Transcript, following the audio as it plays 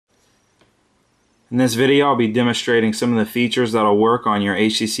In this video, I'll be demonstrating some of the features that will work on your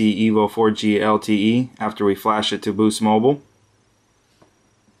HTC Evo 4G LTE after we flash it to Boost Mobile.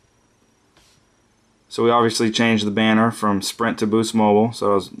 So we obviously changed the banner from Sprint to Boost Mobile,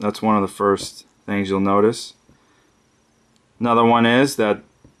 so that's one of the first things you'll notice. Another one is that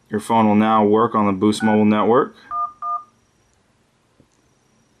your phone will now work on the Boost Mobile network.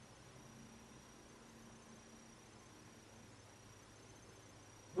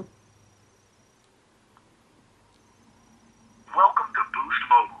 Welcome to Boost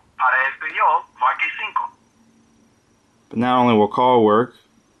Mobile. Para español, marque 5. But not only will call work,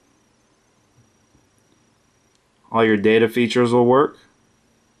 all your data features will work.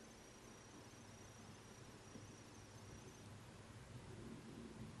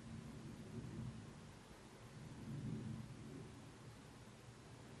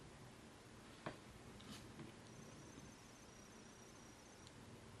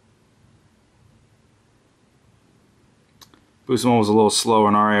 Boost Mobile is a little slow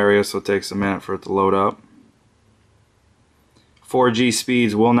in our area, so it takes a minute for it to load up. 4G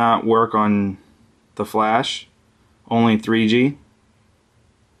speeds will not work on the flash, only 3G.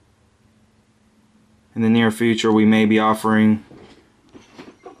 In the near future, we may be offering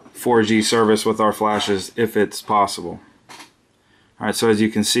 4G service with our flashes if it's possible. Alright, so as you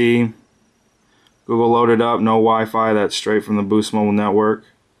can see, Google loaded up, no Wi-Fi, that's straight from the Boost Mobile network.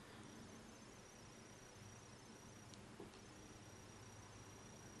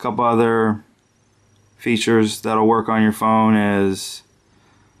 A couple other features that'll work on your phone is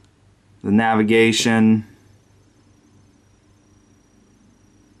the navigation,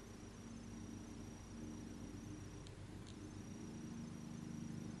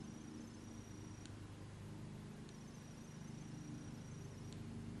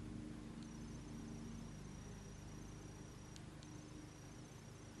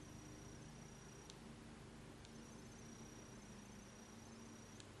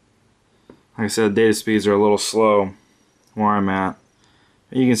 like I said, data speeds are a little slow where I'm at.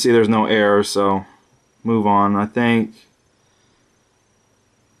 You can see there's no error, so move on. I think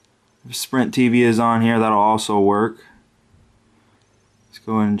if Sprint TV is on here, that'll also work. Let's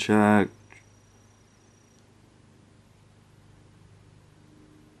go ahead and check.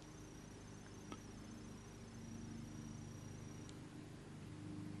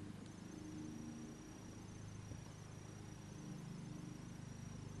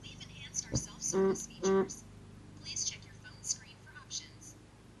 Our self-service features. Please check your phone screen for options.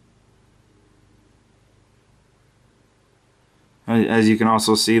 As you can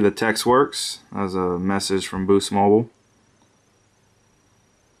also see, the text works as a message from Boost Mobile.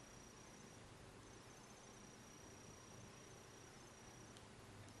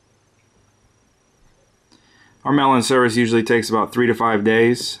 Our mail-in service usually takes about 3 to 5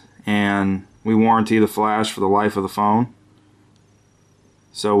 days, and we warranty the flash for the life of the phone.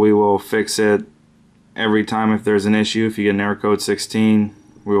 So we will fix it every time if there's an issue. If you get an error code 16,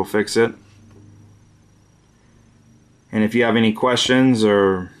 we will fix it. And if you have any questions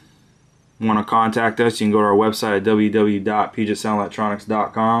or want to contact us, you can go to our website at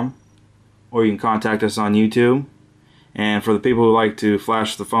www.pugetsoundelectronics.com, or you can contact us on YouTube. And for the people who like to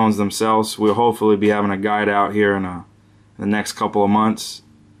flash the phones themselves, we'll hopefully be having a guide out here in the next couple of months,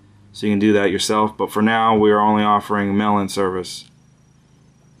 so you can do that yourself. But for now, we are only offering mail-in service.